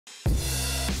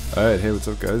Alright, hey, what's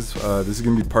up guys? This is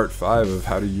going to be part 5 of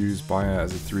how to use Maya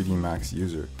as a 3D Max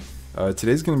user.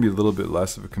 Today's going to be a little bit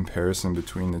less of a comparison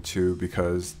between the two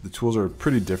because the tools are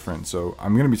pretty different, so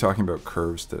I'm going to be talking about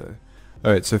curves today.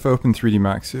 Alright, so if I open 3D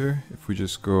Max here, if we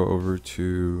just go over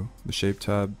to the Shape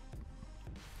tab,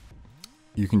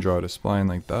 you can draw out a spline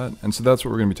like that. And so that's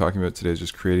what we're going to be talking about today, is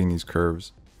just creating these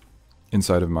curves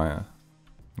inside of Maya.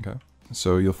 Okay,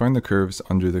 so you'll find the curves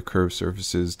under the Curve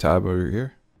Surfaces tab over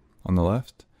here on the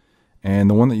left.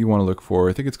 And the one that you want to look for,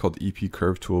 I think it's called EP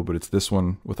Curve Tool, but it's this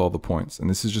one with all the points. And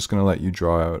this is just going to let you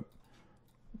draw out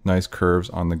nice curves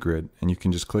on the grid. And you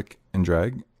can just click and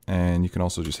drag, and you can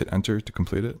also just hit enter to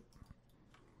complete it.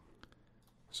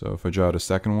 So if I draw out a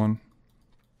second one,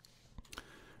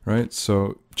 right?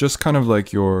 So just kind of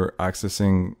like you're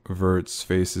accessing verts,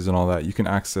 faces, and all that, you can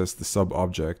access the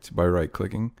sub-object by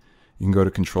right-clicking. You can go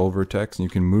to Control Vertex, and you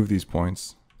can move these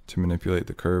points to manipulate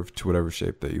the curve to whatever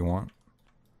shape that you want.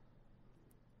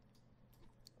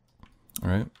 All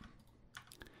right.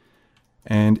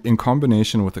 And in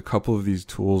combination with a couple of these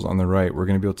tools on the right, we're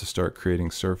going to be able to start creating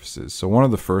surfaces. So one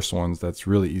of the first ones that's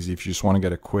really easy, if you just want to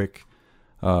get a quick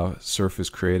surface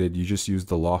created, you just use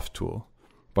the Loft tool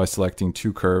by selecting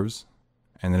two curves,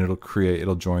 and then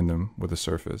it'll join them with a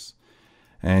surface.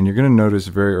 And you're going to notice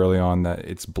very early on that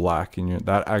it's black, and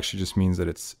that actually just means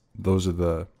that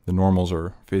the normals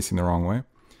are facing the wrong way.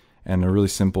 And a really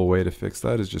simple way to fix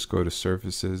that is just go to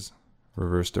Surfaces,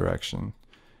 Reverse Direction,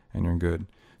 and you're good.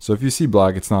 So if you see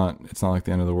black, it's not like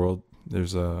the end of the world.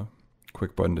 There's a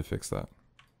quick button to fix that.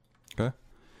 Okay,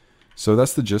 so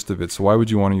that's the gist of it. So why would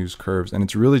you want to use curves? And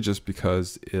it's really just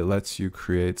because it lets you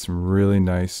create some really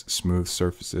nice smooth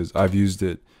surfaces. I've used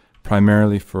it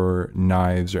primarily for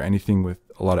knives or anything with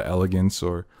a lot of elegance,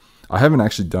 or I haven't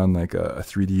actually done like a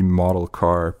 3D model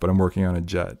car, but I'm working on a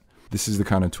jet. This is the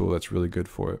kind of tool that's really good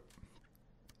for it.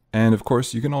 And of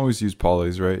course, you can always use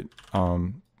polys, right?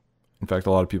 In fact,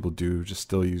 a lot of people do just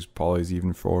still use polys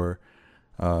even for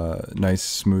nice,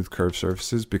 smooth, curved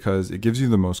surfaces because it gives you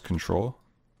the most control.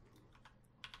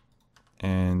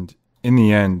 And in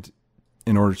the end,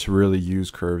 in order to really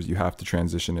use curves, you have to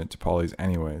transition it to polys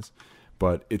anyways.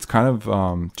 But it's kind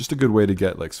of just a good way to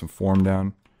get like some form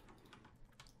down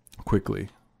quickly.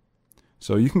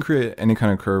 So you can create any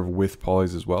kind of curve with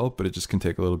polys as well, but it just can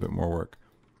take a little bit more work.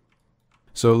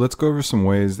 So let's go over some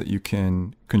ways that you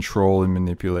can control and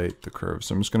manipulate the curve.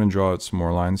 So I'm just going to draw out some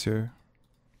more lines here.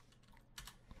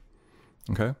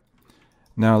 Okay.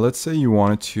 Now let's say you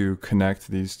wanted to connect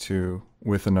these two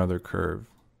with another curve.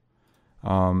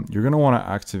 You're going to want to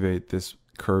activate this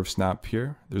curve snap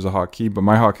here. There's a hotkey, but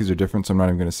my hotkeys are different, so I'm not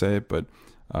even going to say it, but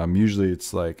usually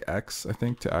it's like X, I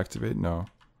think, to activate. No,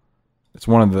 it's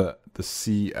one of the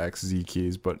C, X, Z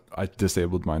keys, but I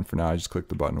disabled mine for now. I just click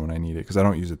the button when I need it because I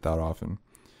don't use it that often.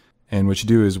 And what you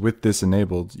do is with this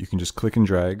enabled, you can just click and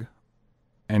drag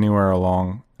anywhere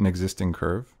along an existing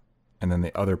curve, and then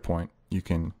the other point you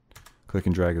can click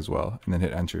and drag as well, and then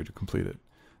hit enter to complete it.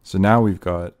 So now we've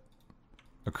got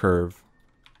a curve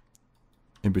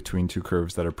in between two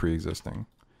curves that are pre-existing.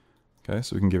 Okay,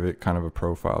 so we can give it kind of a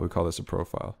profile. We call this a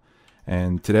profile.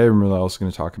 And today I'm really also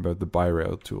going to talk about the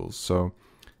Birail tools. So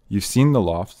you've seen the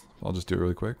Loft. I'll just do it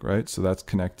really quick, right? So that's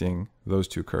connecting those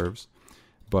two curves.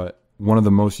 But one of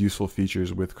the most useful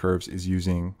features with curves is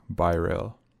using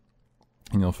Birail.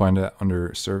 And you'll find it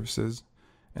under Surfaces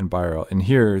and Birail. And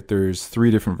here, there's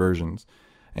 3 different versions.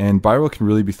 And Birail can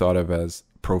really be thought of as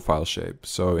profile shape.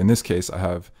 So in this case, I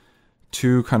have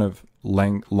 2 kind of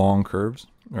long curves,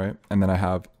 right? And then I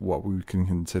have what we can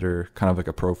consider kind of like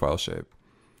a profile shape.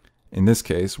 In this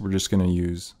case, we're just going to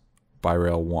use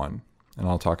Birail 1. And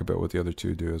I'll talk about what the other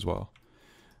 2 do as well.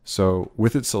 So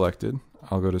with it selected,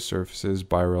 I'll go to Surfaces,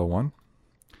 Birail 1.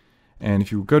 And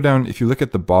if you go down, if you look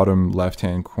at the bottom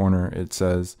left-hand corner, it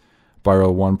says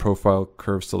Birail 1 profile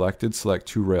curve selected, select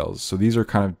 2 rails. So these are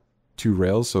kind of 2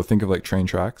 rails. So think of like train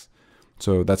tracks.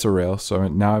 So that's a rail. So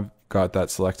now I've got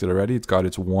that selected already. It's got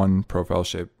its 1 profile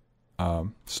shape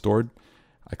stored.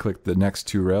 I click the next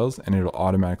 2 rails and it'll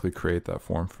automatically create that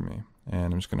form for me.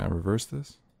 And I'm just going to reverse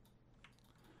this.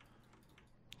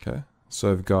 Okay,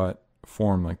 so I've got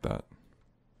form like that.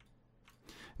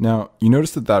 Now, you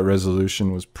notice that that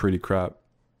resolution was pretty crap.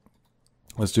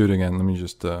 Let's do it again. Let me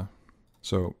just,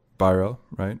 so Birail,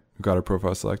 right? We've got our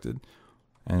profile selected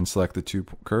and select the 2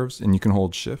 curves, and you can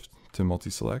hold shift to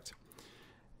multi-select.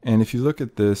 And if you look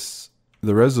at this,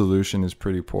 the resolution is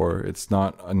pretty poor. It's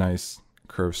not a nice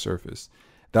curved surface.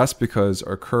 That's because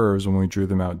our curves, when we drew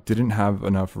them out, didn't have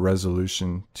enough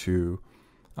resolution to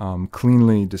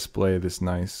cleanly display this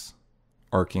nice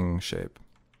arcing shape.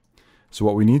 So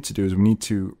what we need to do is we need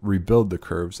to rebuild the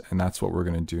curves, and that's what we're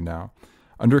going to do now.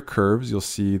 Under curves, you'll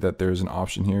see that there's an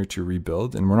option here to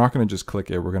rebuild, and we're not going to just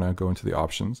click it. We're going to go into the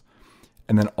options.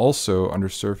 And then also under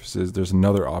surfaces, there's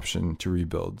another option to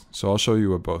rebuild. So I'll show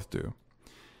you what both do.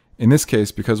 In this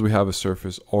case, because we have a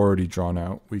surface already drawn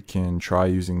out, we can try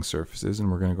using surfaces,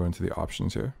 and we're going to go into the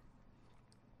options here.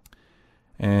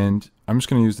 And I'm just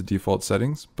going to use the default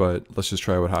settings, but let's just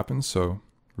try what happens. So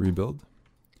rebuild.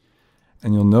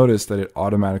 And you'll notice that it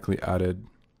automatically added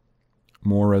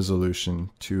more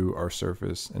resolution to our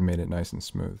surface and made it nice and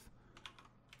smooth.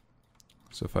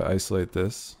 So if I isolate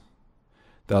this,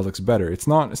 that looks better. It's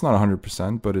not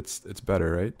 100%, but it's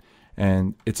better, right?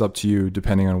 And it's up to you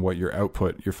depending on what your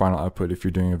output, your final output. If you're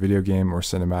doing a video game or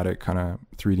cinematic kind of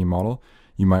 3D model,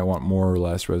 you might want more or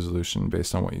less resolution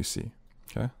based on what you see.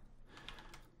 Okay.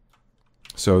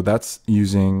 So that's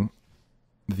using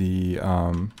the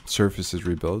surfaces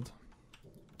rebuild.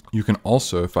 You can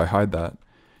also, if I hide that,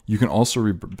 you can also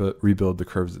rebuild the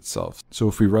curves itself. So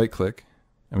if we right click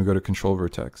and we go to control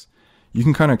vertex, you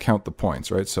can kind of count the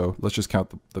points, right? So let's just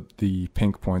count the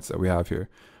pink points that we have here.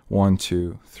 1,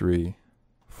 2, 3,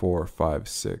 4, 5,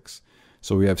 6.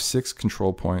 So we have 6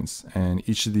 control points, and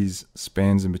each of these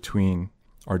spans in between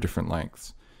are different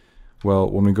lengths. Well,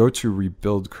 when we go to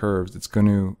rebuild curves, it's going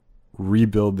to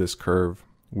rebuild this curve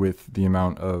with the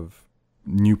amount of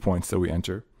new points that we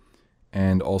enter.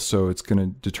 And also it's going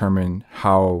to determine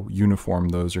how uniform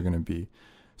those are going to be.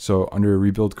 So under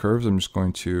rebuild curves, I'm just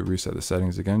going to reset the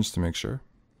settings again just to make sure.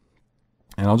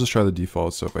 And I'll just try the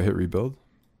default. So if I hit rebuild,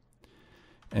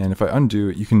 and if I undo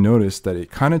it, you can notice that it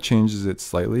kind of changes it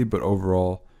slightly, but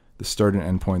overall the start and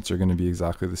end points are going to be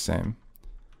exactly the same.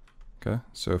 Okay,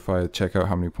 so if I check out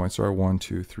how many points there are, 1,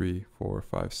 2, 3, 4,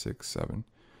 5, 6, 7.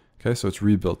 Okay, so it's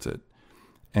rebuilt it.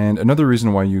 And another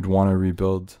reason why you'd want to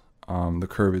rebuild the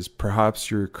curve is perhaps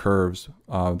your curves,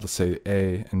 let's say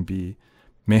A and B,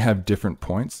 may have different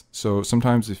points. So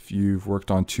sometimes if you've worked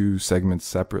on 2 segments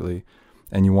separately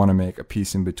and you want to make a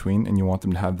piece in between and you want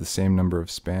them to have the same number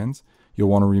of spans, you'll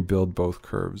want to rebuild both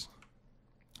curves.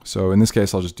 So in this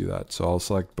case, I'll just do that. So I'll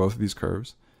select both of these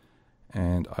curves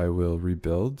and I will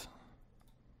rebuild.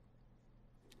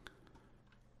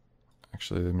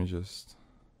 Actually, let me just,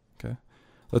 okay.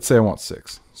 Let's say I want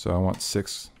 6. So I want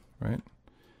 6, right?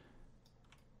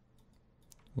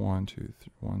 1, 2, 3,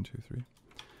 1, 2, 3.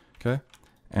 Okay.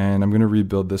 And I'm going to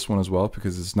rebuild this one as well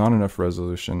because there's not enough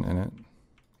resolution in it.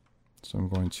 So I'm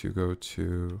going to go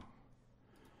to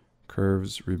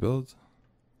curves, rebuild.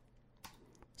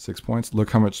 6 points.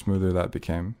 Look how much smoother that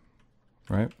became,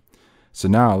 right? So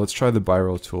now let's try the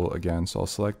Birail tool again. So I'll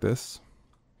select this,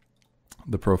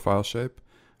 the profile shape,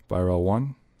 Birail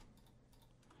 1,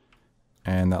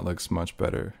 and that looks much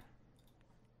better.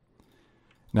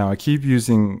 Now I keep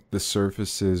using the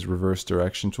surface's reverse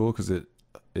direction tool because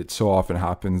it so often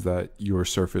happens that your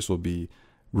surface will be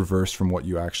reversed from what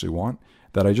you actually want,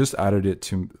 that I just added it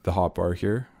to the hotbar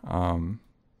here on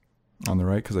the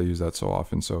right because I use that so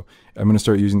often. So I'm going to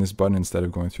start using this button instead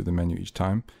of going through the menu each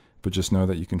time, but just know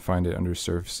that you can find it under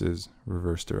surfaces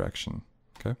reverse direction.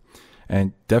 Okay.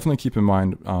 And definitely keep in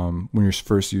mind when you're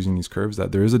first using these curves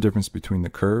that there is a difference between the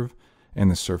curve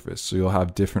and the surface. So you'll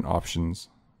have different options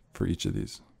for each of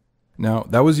these. Now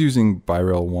that was using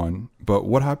Birail 1, but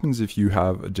what happens if you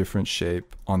have a different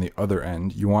shape on the other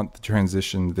end? You want to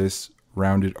transition this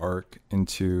rounded arc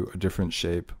into a different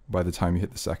shape by the time you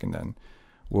hit the second end.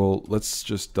 Well, let's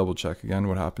just double check again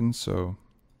what happens. So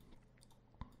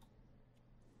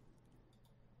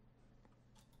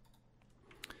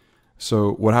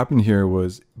what happened here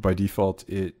was by default,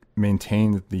 it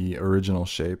maintained the original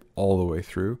shape all the way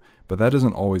through, but that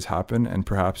doesn't always happen. And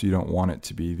perhaps you don't want it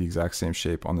to be the exact same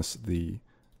shape on the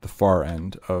far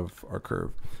end of our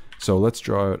curve. So let's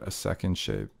draw out a second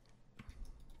shape.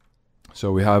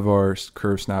 So we have our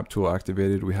curve snap tool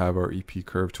activated. We have our EP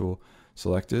curve tool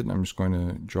selected. I'm just going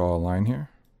to draw a line here.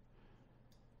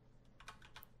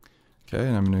 Okay,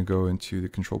 and I'm going to go into the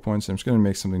control points. I'm just going to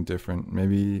make something different.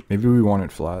 Maybe we want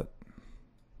it flat.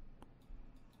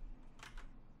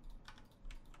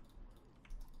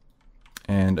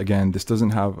 And again, this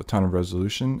doesn't have a ton of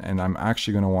resolution, and I'm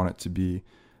actually going to want it to be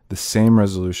the same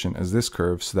resolution as this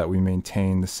curve so that we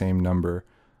maintain the same number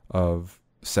of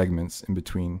segments in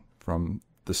between from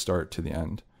the start to the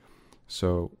end.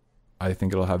 So I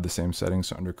think it'll have the same settings.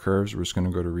 So under curves, we're just going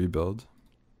to go to rebuild.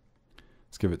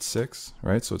 Let's give it 6,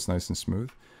 right? So it's nice and smooth.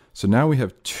 So now we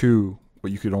have 2,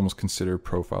 what you could almost consider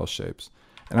profile shapes.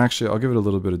 And actually, I'll give it a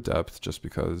little bit of depth just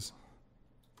because,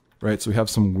 right? So we have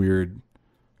some weird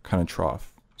kind of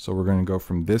trough. So we're going to go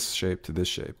from this shape to this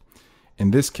shape. In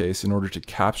this case, in order to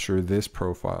capture this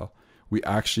profile, we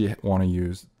actually want to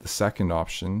use the second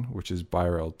option, which is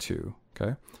Birail 2.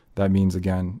 Okay. That means,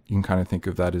 again, you can kind of think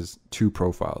of that as two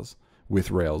profiles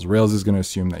with Rails. Rails is going to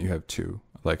assume that you have two,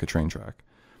 like a train track.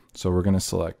 So we're going to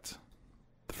select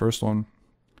the first one,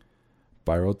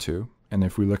 Birail 2. And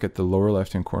if we look at the lower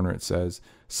left-hand corner, it says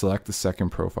select the second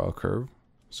profile curve.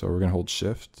 So we're going to hold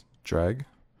Shift, drag.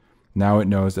 Now it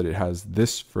knows that it has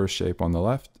this first shape on the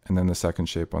left and then the second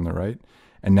shape on the right.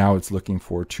 And now it's looking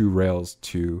for two rails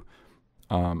to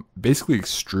basically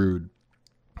extrude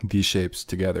these shapes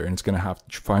together. And it's going to have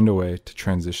to find a way to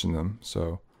transition them.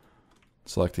 So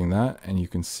selecting that, and you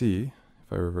can see,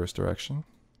 if I reverse direction,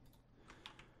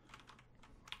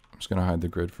 I'm just going to hide the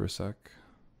grid for a sec.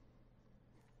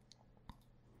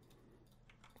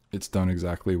 It's done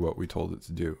exactly what we told it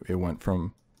to do. It went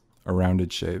from a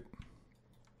rounded shape,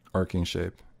 arcing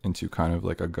shape, into kind of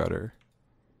like a gutter.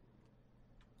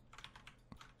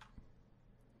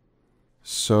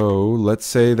 So let's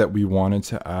say that we wanted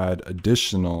to add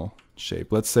additional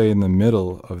shape. Let's say in the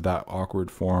middle of that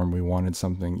awkward form, we wanted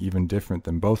something even different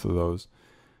than both of those.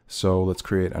 So let's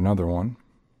create another one.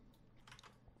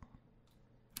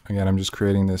 Again, I'm just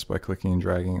creating this by clicking and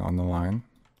dragging on the line.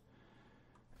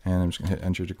 And I'm just going to hit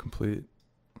enter to complete.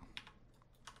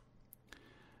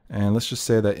 And let's just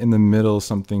say that in the middle,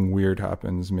 something weird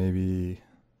happens. Maybe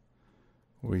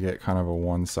we get kind of a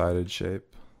one-sided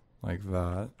shape like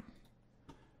that.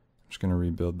 I'm just going to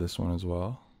rebuild this one as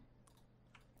well.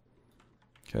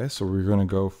 Okay, so we're going to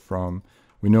go from,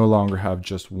 we no longer have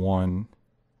just one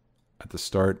at the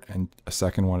start and a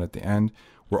second one at the end.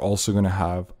 We're also going to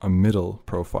have a middle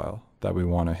profile that we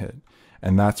want to hit.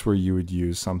 And that's where you would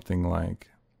use something like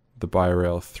the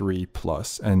Birail 3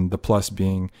 plus, and the plus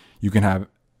being you can have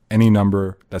any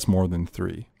number that's more than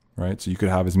 3, right? So you could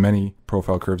have as many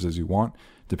profile curves as you want,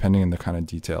 depending on the kind of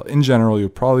detail. In general, you're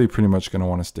probably pretty much going to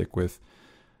want to stick with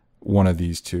one of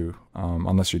these two,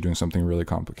 unless you're doing something really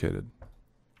complicated.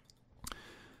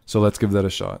 So let's give that a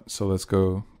shot. So let's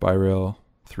go Birail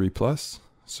 3 plus.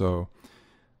 So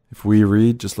if we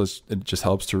read, it just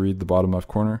helps to read the bottom left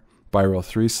corner. Birail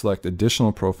 3, select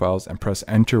additional profiles and press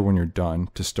enter when you're done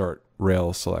to start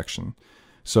rail selection.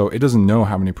 So it doesn't know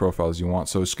how many profiles you want.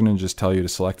 So it's going to just tell you to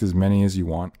select as many as you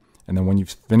want. And then when you've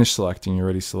finished selecting, you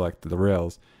already selected the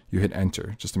rails, you hit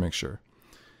enter just to make sure.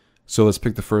 So let's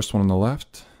pick the first one on the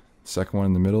left, second one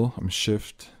in the middle. I'm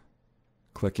shift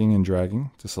clicking and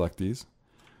dragging to select these.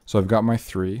 So I've got my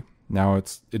 3. Now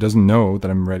it doesn't know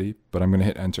that I'm ready, but I'm going to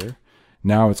hit enter.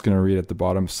 Now it's going to read at the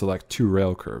bottom, select 2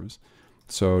 rail curves.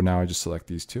 So now I just select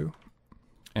these 2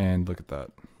 and look at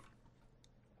that.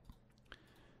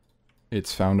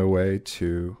 It's found a way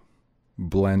to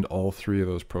blend all 3 of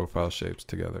those profile shapes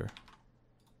together.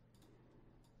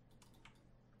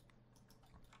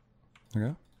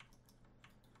 Okay.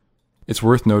 It's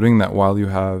worth noting that while you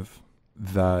have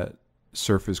that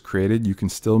surface created, you can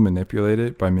still manipulate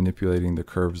it by manipulating the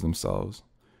curves themselves,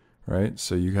 right?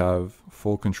 So you have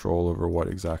full control over what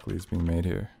exactly is being made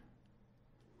here.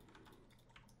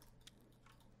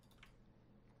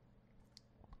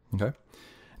 Okay,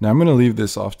 now I'm going to leave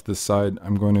this off to the side.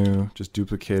 I'm going to just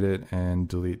duplicate it and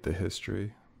delete the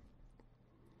history.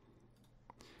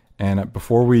 And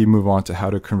before we move on to how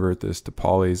to convert this to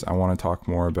polys, I want to talk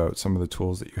more about some of the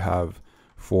tools that you have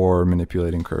for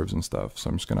manipulating curves and stuff. So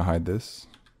I'm just going to hide this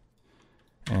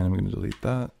and I'm going to delete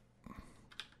that.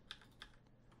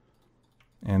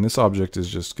 And this object is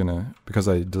just going to, because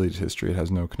I deleted history, it has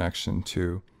no connection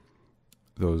to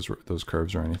those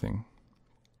curves or anything.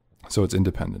 So it's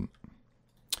independent.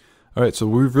 All right, so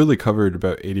we've really covered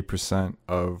about 80%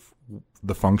 of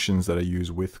the functions that I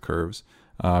use with curves.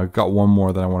 I've got one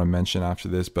more that I want to mention after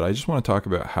this, but I just want to talk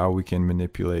about how we can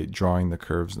manipulate drawing the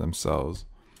curves themselves.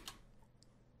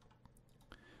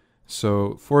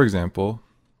 So for example,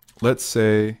 let's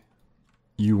say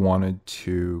you wanted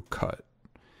to cut.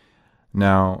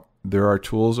 Now, there are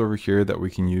tools over here that we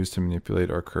can use to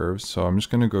manipulate our curves. So I'm just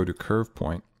going to go to curve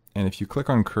point. And if you click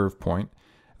on curve point,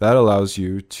 that allows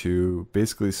you to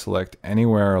basically select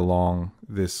anywhere along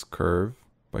this curve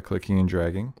by clicking and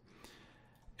dragging.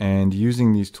 And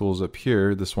using these tools up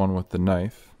here, this one with the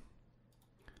knife,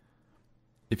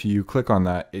 if you click on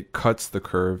that, it cuts the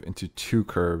curve into 2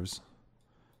 curves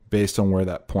based on where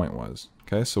that point was.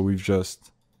 Okay, so we've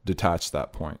just detached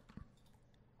that point.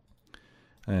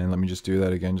 And let me just do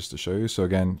that again just to show you. So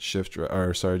again,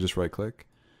 just right click.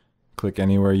 Click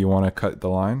anywhere you want to cut the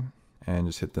line and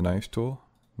just hit the knife tool.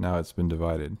 Now it's been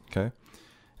divided, okay?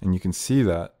 And you can see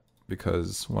that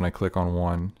because when I click on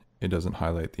one, it doesn't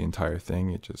highlight the entire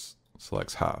thing, it just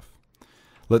selects half.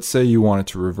 Let's say you wanted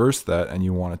to reverse that and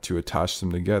you wanted to attach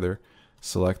them together.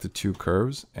 Select the 2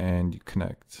 curves and you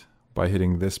connect by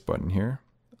hitting this button here,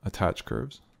 attach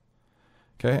curves.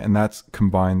 Okay, and that's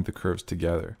combined the curves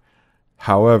together.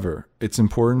 However, it's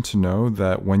important to know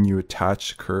that when you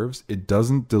attach curves, it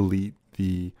doesn't delete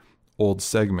the old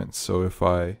segments. So if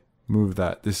I move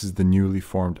that, this is the newly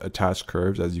formed attached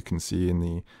curves, as you can see in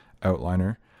the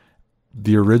outliner.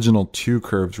 The original two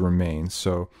curves remain.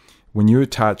 So when you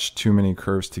attach too many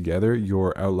curves together,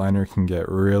 your outliner can get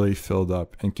really filled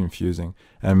up and confusing.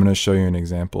 And I'm going to show you an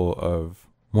example of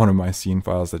one of my scene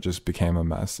files that just became a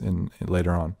mess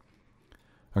later on.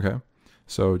 Okay,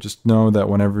 so just know that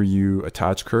whenever you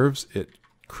attach curves, it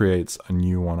creates a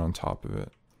new one on top of it.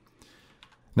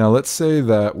 Now let's say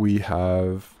that we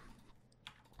have,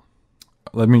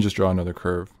 let me just draw another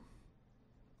curve.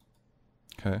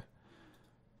 Okay,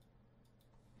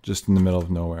 just in the middle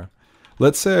of nowhere.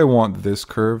 Let's say I want this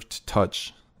curve to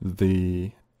touch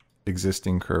the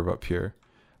existing curve up here.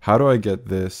 How do I get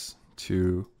this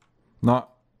to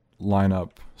not line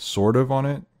up sort of on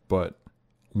it, but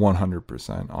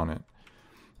 100% on it?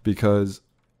 Because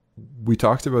we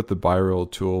talked about the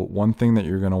Birail tool. One thing that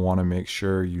you're going to want to make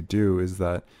sure you do is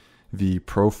that the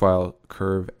profile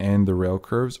curve and the rail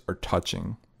curves are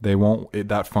touching. They won't,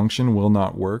 that function will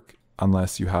not work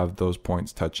unless you have those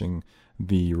points touching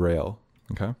the rail.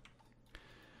 Okay.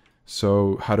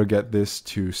 So how to get this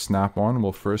to snap on?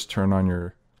 Well, first turn on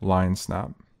your line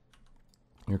snap,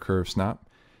 your curve snap,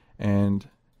 and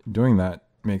doing that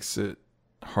makes it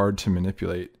hard to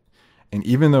manipulate. And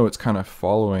even though it's kind of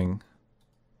following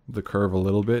the curve a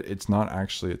little bit, it's not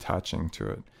actually attaching to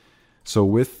it. So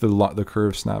with the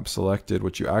curve snap selected,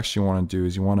 what you actually want to do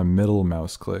is you want to middle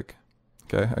mouse click.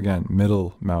 Okay, again,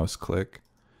 middle mouse click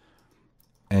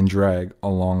and drag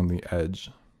along the edge.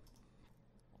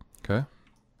 Okay.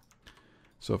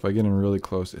 So if I get in really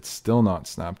close, it's still not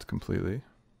snapped completely.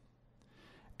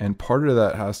 And part of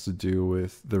that has to do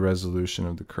with the resolution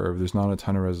of the curve. There's not a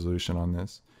ton of resolution on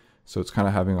this, so it's kind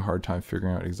of having a hard time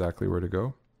figuring out exactly where to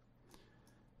go.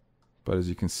 But as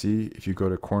you can see, if you go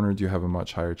to cornered, you have a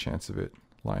much higher chance of it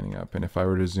lining up. And if I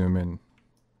were to zoom in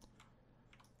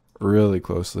really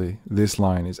closely, this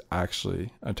line is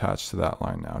actually attached to that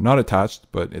line now. Not attached,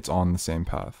 but it's on the same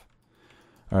path.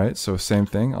 All right, so same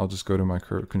thing. I'll just go to my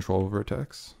curve control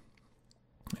vertex,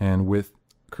 and with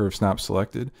curve snap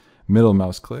selected, middle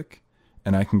mouse click,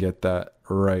 and I can get that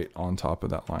right on top of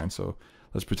that line. So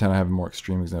let's pretend I have a more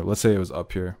extreme example. Let's say it was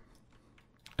up here,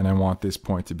 and I want this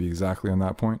point to be exactly on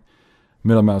that point.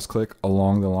 Middle mouse click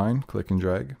along the line, click and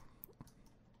drag.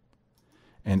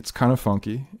 And it's kind of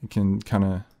funky. It can kind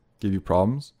of give you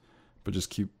problems, but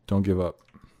just don't give up.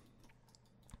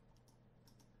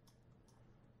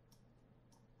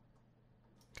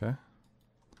 Okay.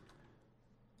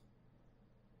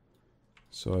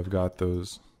 So I've got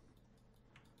those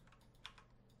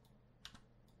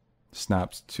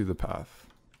snaps to the path.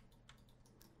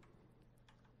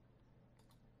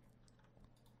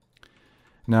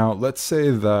 Now let's say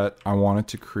that I wanted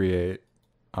to create,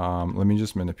 let me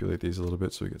just manipulate these a little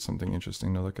bit so we get something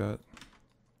interesting to look at.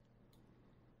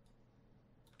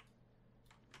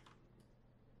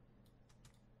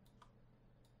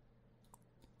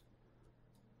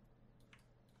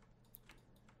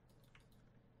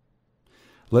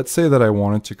 Let's say that I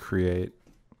wanted to create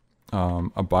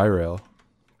a birail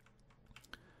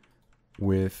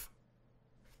with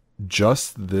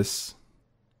just this,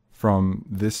 from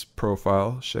this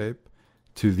profile shape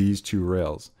to these two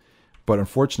rails. But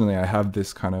unfortunately, I have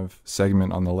this kind of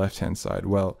segment on the left-hand side.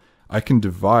 Well, I can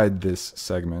divide this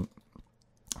segment.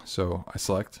 So I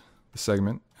select the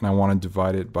segment, and I want to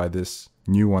divide it by this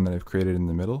new one that I've created in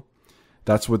the middle.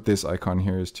 That's what this icon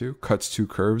here is too. Cuts two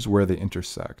curves where they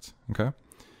intersect. Okay.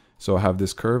 So I have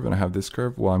this curve and I have this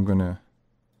curve. Well, I'm going to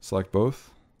select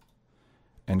both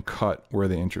and cut where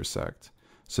they intersect.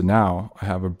 So now I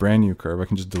have a brand new curve. I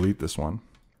can just delete this one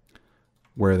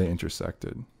where they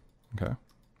intersected. Okay.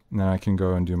 Now I can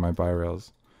go and do my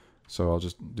birails. So I'll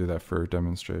just do that for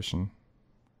demonstration.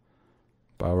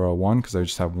 Birail 1, because I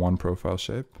just have one profile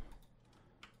shape.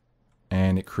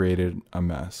 And it created a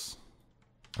mess.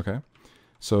 Okay.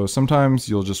 So sometimes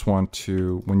you'll just want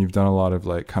to, when you've done a lot of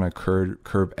like kind of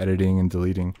curve editing and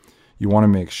deleting, you want to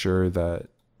make sure that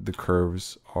the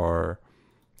curves are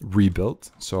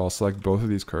rebuilt. So I'll select both of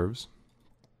these curves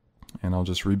and I'll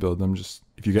just rebuild them. Just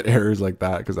if you get errors like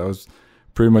that, because that was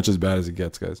pretty much as bad as it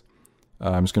gets, guys.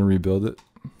 I'm just going to rebuild it.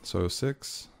 So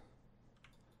 6.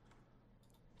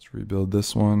 Let's rebuild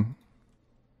this one.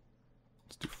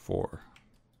 Let's do 4.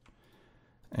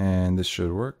 And this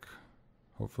should work,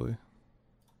 hopefully.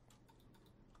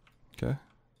 Okay.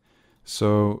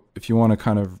 So if you want to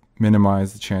kind of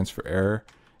minimize the chance for error,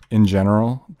 in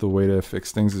general, the way to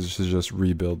fix things is to just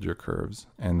rebuild your curves,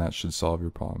 and that should solve your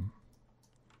problem.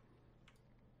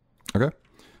 Okay,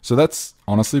 so that's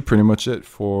honestly pretty much it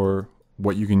for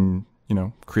what you can,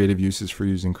 creative uses for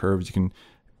using curves. You can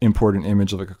import an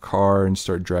image of like a car and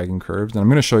start dragging curves. And I'm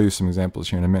going to show you some examples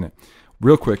here in a minute.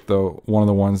 Real quick though, one of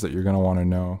the ones that you're going to want to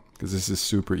know, because this is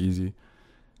super easy,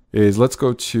 is let's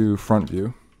go to front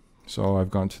view. So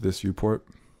I've gone to this viewport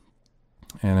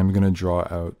and I'm going to draw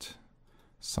out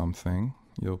something.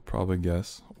 You'll probably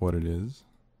guess what it is.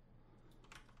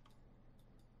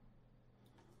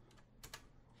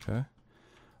 Okay,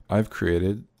 I've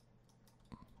created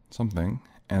something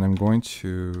and I'm going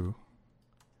to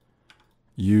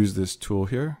use this tool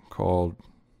here called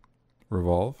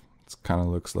Revolve. It kind of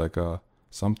looks like a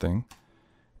something,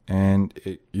 and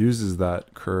it uses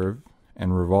that curve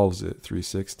and revolves it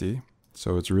 360.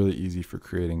 So it's really easy for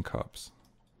creating cups.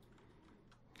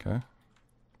 Okay.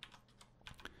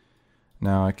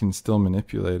 Now I can still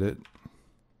manipulate it.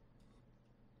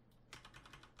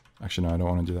 Actually, no, I don't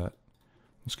want to do that.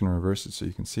 I'm just going to reverse it so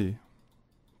you can see.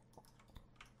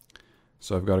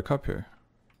 So I've got a cup here.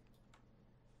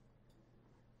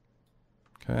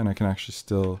 Okay, and I can actually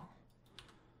still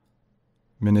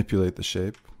manipulate the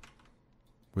shape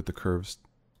with the curves.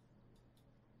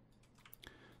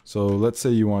 So let's say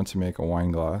you want to make a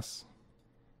wine glass.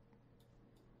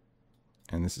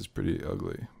 And this is pretty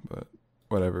ugly, but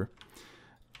whatever.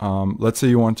 Let's say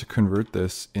you want to convert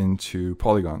this into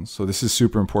polygons. So this is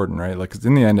super important, right? Like, 'cause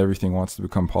in the end, everything wants to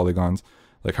become polygons.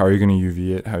 Like, how are you going to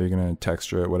UV it? How are you going to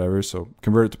texture it? Whatever. So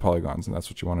convert it to polygons, and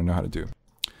that's what you want to know how to do.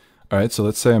 All right. So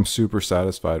let's say I'm super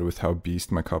satisfied with how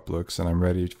beast my cup looks, and I'm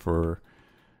ready for,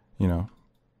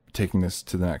 taking this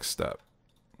to the next step.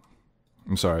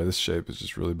 I'm sorry, this shape is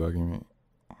just really bugging me.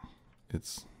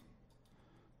 It's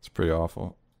pretty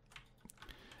awful.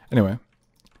 Anyway.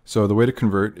 So the way to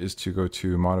convert is to go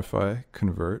to modify,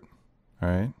 convert, all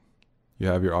right? You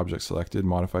have your object selected,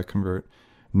 modify, convert,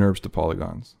 NURBs to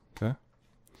polygons, okay?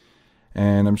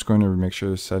 And I'm just going to make sure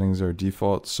the settings are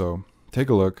default. So take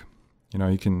a look,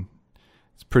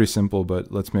 it's pretty simple,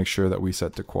 but let's make sure that we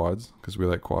set to quads because we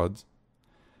like quads.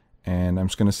 And I'm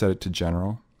just going to set it to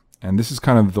general. And this is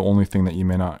kind of the only thing that you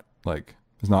may not like,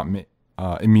 is not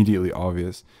immediately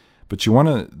obvious, but one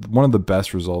of the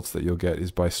best results that you'll get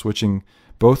is by switching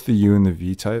both the U and the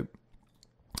V type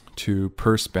to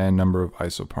per span number of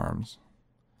isoparms.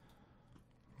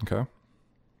 Okay.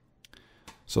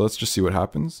 So let's just see what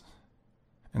happens.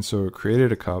 And so it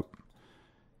created a cup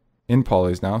in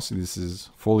polys now. So this is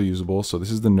fully usable. So this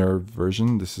is the NURB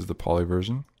version. This is the poly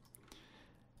version.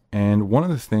 And one of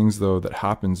the things though that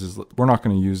happens is we're not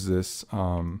going to use this.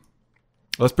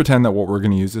 Let's pretend that what we're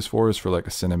going to use this for is for like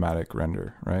a cinematic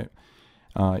render, right?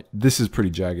 This is pretty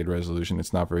jagged resolution.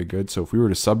 It's not very good. So if we were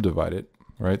to subdivide it,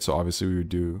 right? So obviously we would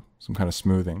do some kind of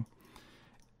smoothing.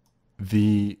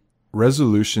 The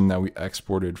resolution that we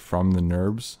exported from the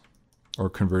NURBs or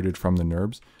converted from the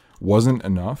NURBs wasn't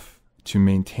enough to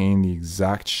maintain the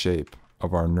exact shape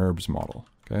of our NURBs model.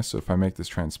 Okay. So if I make this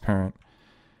transparent,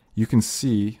 you can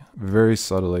see very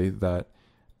subtly that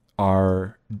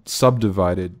our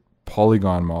subdivided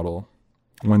polygon model,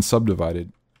 when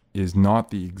subdivided, is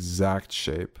not the exact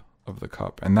shape of the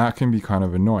cup. And that can be kind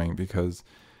of annoying because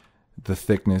the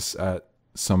thickness at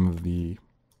some of the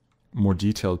more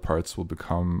detailed parts will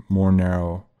become more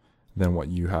narrow than what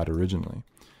you had originally.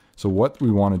 So what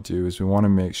we want to do is we want to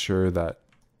make sure that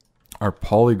our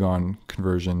polygon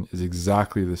conversion is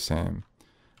exactly the same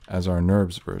as our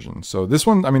NURBs version. So this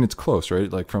one, I mean, it's close, right?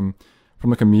 Like from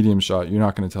like a medium shot, you're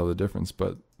not going to tell the difference.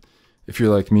 But if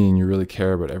you're like me and you really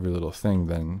care about every little thing,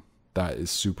 then that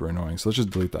is super annoying. So let's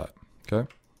just delete that,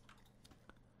 okay?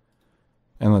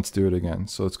 And let's do it again.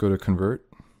 So let's go to convert,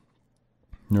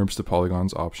 NURBs to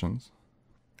polygons, options.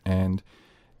 And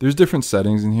there's different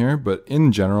settings in here, but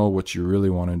in general, what you really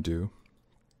want to do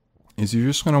is you're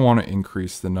just going to want to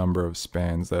increase the number of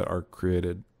spans that are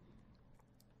created.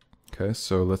 Okay,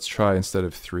 so let's try, instead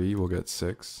of 3, we'll get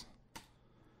 6.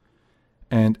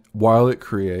 And while it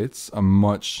creates a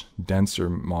much denser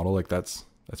model, like that's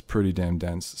pretty damn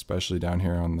dense, especially down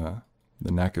here on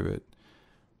the neck of it.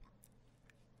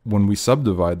 When we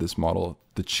subdivide this model,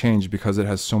 the change, because it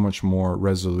has so much more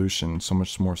resolution, so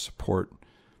much more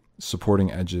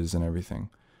supporting edges and everything,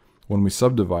 when we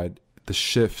subdivide, the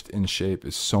shift in shape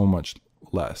is so much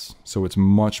less. So it's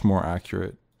much more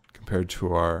accurate compared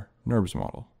to our NURBs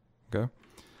model, okay?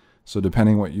 So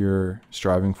depending what you're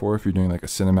striving for, if you're doing like a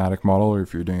cinematic model or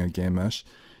if you're doing a game mesh,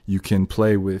 you can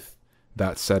play with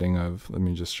that setting of, let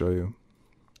me just show you,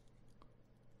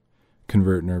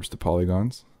 convert NURBs to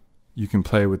polygons. You can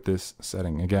play with this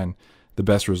setting. Again, the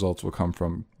best results will come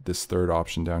from this third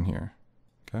option down here.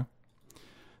 Okay.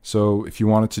 So if you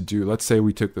wanted to do, let's say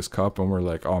we took this cup and we're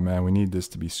like, oh man, we need this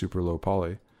to be super low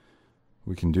poly.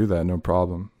 We can do that, no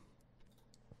problem,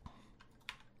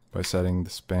 by setting the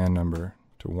span number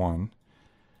to 1.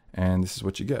 And this is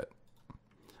what you get.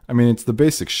 I mean, it's the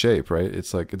basic shape, right?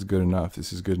 It's like, it's good enough.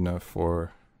 This is good enough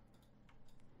for,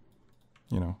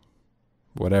 you know,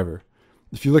 whatever.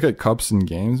 If you look at cups in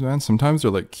games, man, sometimes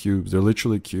they're like cubes. They're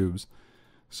literally cubes.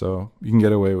 So you can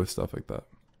get away with stuff like that.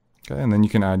 Okay, and then you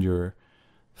can add your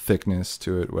thickness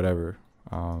to it, whatever,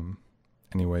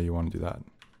 any way you want to do that.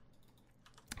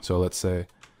 So let's say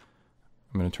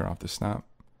I'm going to turn off the snap.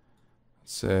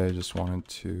 Let's say I just wanted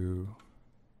to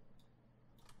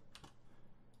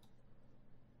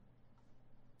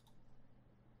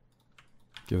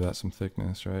give that some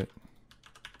thickness, right?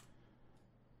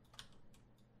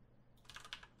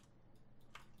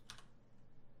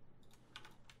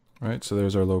 Right, so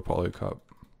there's our low poly cup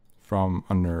from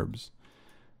a NURBs.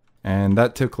 And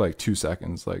that took like 2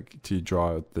 seconds, like, to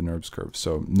draw out the NURBs curve.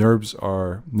 So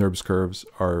NURBs curves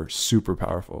are super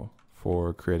powerful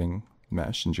for creating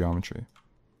mesh and geometry.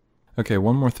 Okay,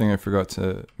 one more thing I forgot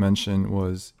to mention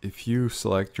was if you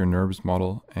select your NURBs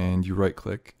model and you right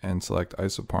click and select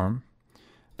Isoparm,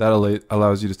 that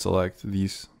allows you to select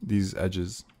these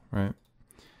edges, right?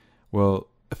 Well,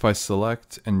 if I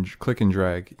select and click and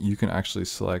drag, you can actually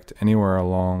select anywhere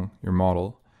along your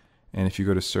model. And if you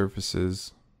go to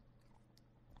surfaces,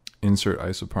 insert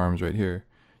Isoparms right here,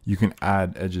 you can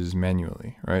add edges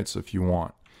manually, right? So if you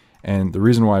want. And the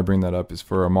reason why I bring that up is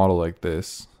for a model like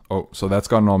this. Oh, so that's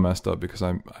gotten all messed up because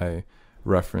I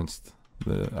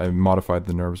modified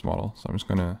the NURBs model. So I'm just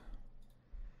gonna,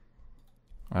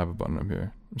 I have a button up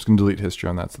here. I'm just gonna delete history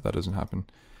on that so that doesn't happen.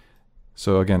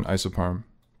 So again, Isoparm.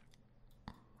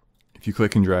 If you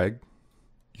click and drag,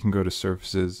 you can go to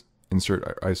surfaces,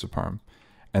 insert Isoparm,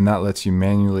 and that lets you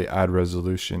manually add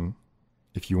resolution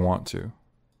if you want to.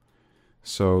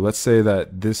 So let's say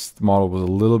that this model was a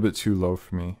little bit too low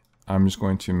for me. I'm just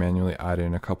going to manually add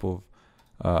in a couple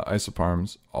of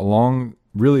Isoparms along,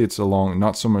 really it's along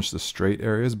not so much the straight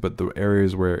areas, but the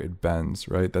areas where it bends,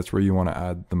 right? That's where you want to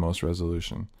add the most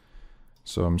resolution.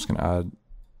 So I'm just going to add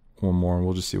one more and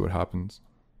we'll just see what happens.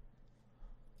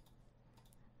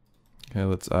 Okay,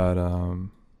 let's add,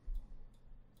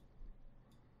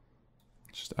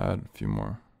 just add a few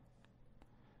more.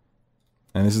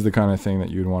 And this is the kind of thing that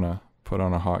you'd want to put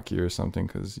on a hotkey or something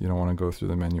because you don't want to go through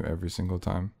the menu every single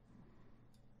time.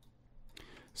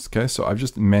 Okay, so I've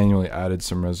just manually added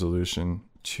some resolution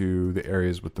to the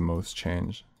areas with the most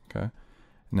change. Okay,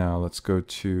 now let's go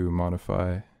to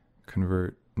modify,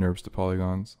 convert NURBs to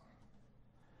polygons.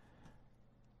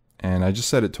 And I just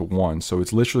set it to 1, so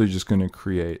it's literally just going to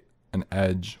create an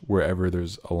edge wherever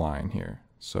there's a line here.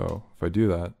 So if I do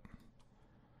that,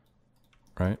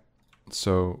 right?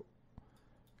 So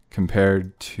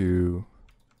compared to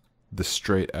the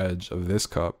straight edge of this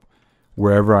cup,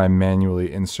 wherever I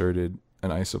manually inserted an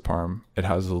Isoparm, it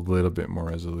has a little bit more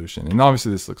resolution. And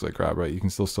obviously this looks like crap, right? You can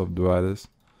still subdivide this.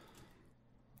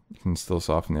 You can still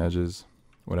soften the edges,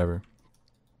 whatever.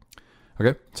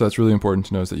 Okay, so that's really important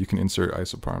to know is that you can insert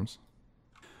Isoparms.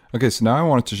 Okay, so now I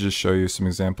wanted to just show you some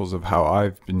examples of how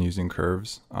I've been using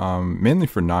curves, mainly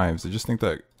for knives. I just think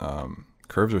that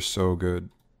curves are so good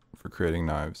for creating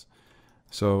knives.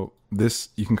 So this,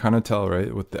 you can kind of tell,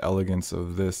 right, with the elegance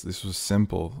of this was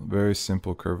simple, very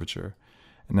simple curvature.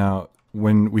 Now,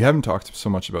 when we haven't talked so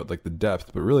much about like the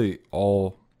depth, but really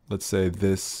all, let's say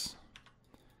this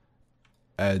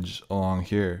edge along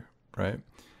here, right?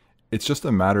 It's just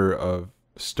a matter of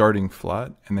starting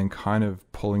flat and then kind of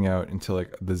pulling out into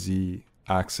like the Z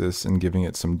axis and giving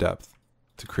it some depth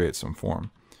to create some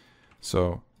form.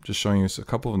 So just showing you a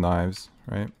couple of knives,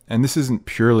 right? And this isn't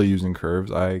purely using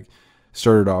curves. I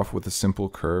started off with a simple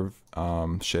curve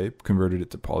shape, converted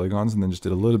it to polygons, and then just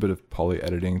did a little bit of poly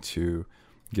editing to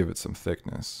give it some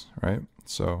thickness, right?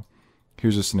 So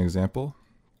here's just an example.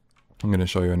 I'm going to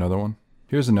show you another one.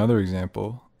 Here's another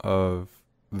example of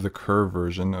the curve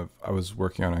version of, I was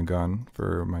working on a gun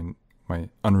for my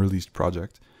unreleased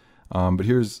project. But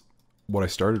here's what I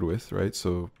started with, right?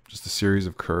 So just a series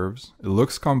of curves. It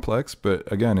looks complex,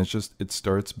 but again, it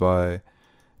starts by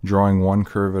drawing one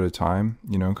curve at a time,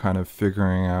 you know, kind of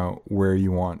figuring out where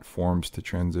you want forms to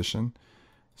transition.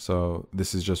 So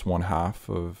this is just 1/2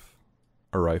 of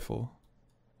a rifle,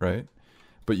 right?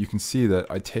 But you can see that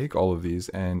I take all of these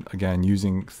and again,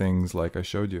 using things like I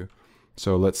showed you.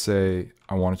 So let's say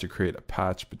I wanted to create a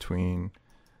patch between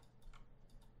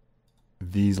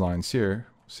these lines here.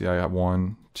 See, I have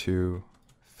 1, 2,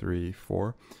 3,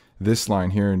 4. This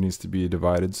line here needs to be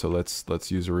divided. So let's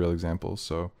use a real example.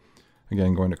 So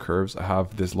again, going to curves, I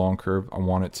have this long curve. I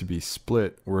want it to be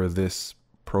split where this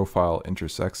profile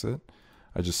intersects it.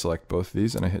 I just select both of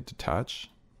these and I hit detach.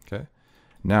 Okay.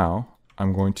 Now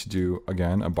I'm going to do,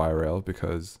 again, a birail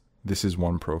because this is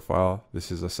one profile,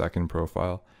 this is a second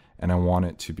profile, and I want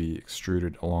it to be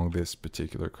extruded along this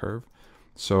particular curve.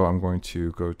 So I'm going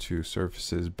to go to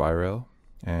surfaces, birail,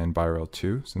 and birail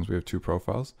 2, since we have two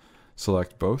profiles.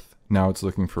 Select both. Now it's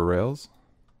looking for rails.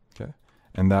 Okay.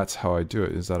 And that's how I do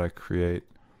it, is that I create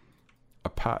a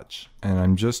patch. And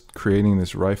I'm just creating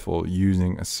this rifle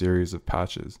using a series of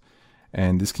patches.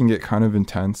 And this can get kind of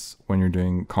intense when you're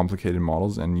doing complicated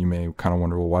models, and you may kind of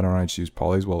wonder, well, why don't I just use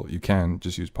polys? Well, you can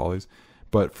just use polys.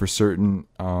 But for certain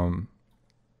kind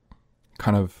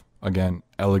of, again,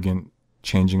 elegant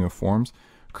changing of forms,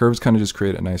 curves kind of just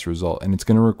create a nice result. And it's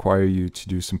going to require you to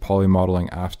do some poly modeling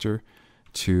after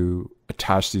to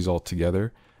attach these all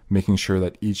together, making sure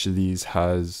that each of these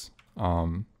has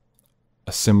a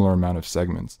similar amount of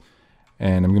segments.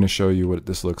 And I'm going to show you what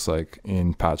this looks like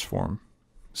in patch form.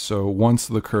 So once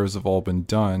the curves have all been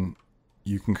done,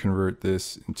 you can convert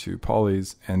this into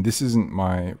polys. And this isn't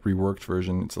my reworked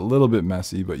version. It's a little bit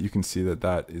messy, but you can see that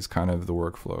that is kind of the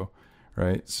workflow,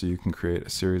 right? So you can create a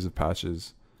series of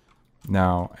patches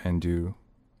now and do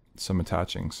some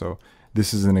attaching. So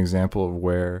this is an example of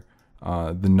where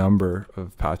the number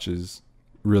of patches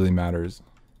really matters.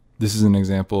 This is an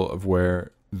example of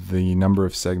where the number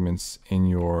of segments in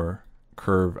your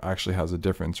curve actually has a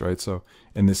difference, right? So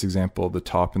in this example, the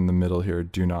top and the middle here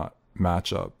do not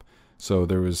match up. So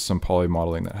there was some poly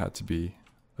modeling that had to be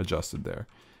adjusted there.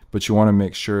 But you want to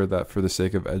make sure that for the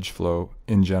sake of edge flow,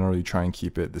 in general, you try and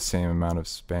keep it the same amount of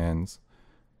spans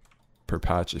per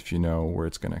patch if you know where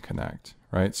it's going to connect,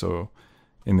 right? So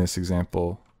in this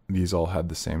example, these all had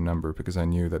the same number because I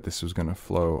knew that this was going to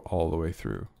flow all the way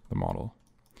through the model.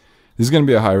 This is going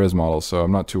to be a high-res model, so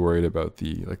I'm not too worried about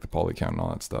the poly count and all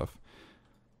that stuff.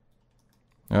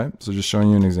 All right, so just showing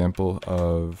you an example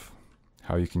of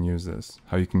how you can use this,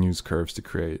 how you can use curves to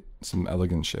create some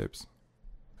elegant shapes.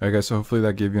 All right, guys, so hopefully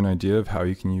that gave you an idea of how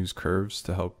you can use curves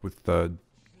to help with the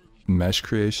mesh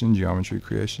creation, geometry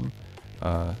creation.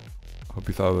 Hope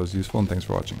you thought it was useful, and thanks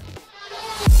for watching.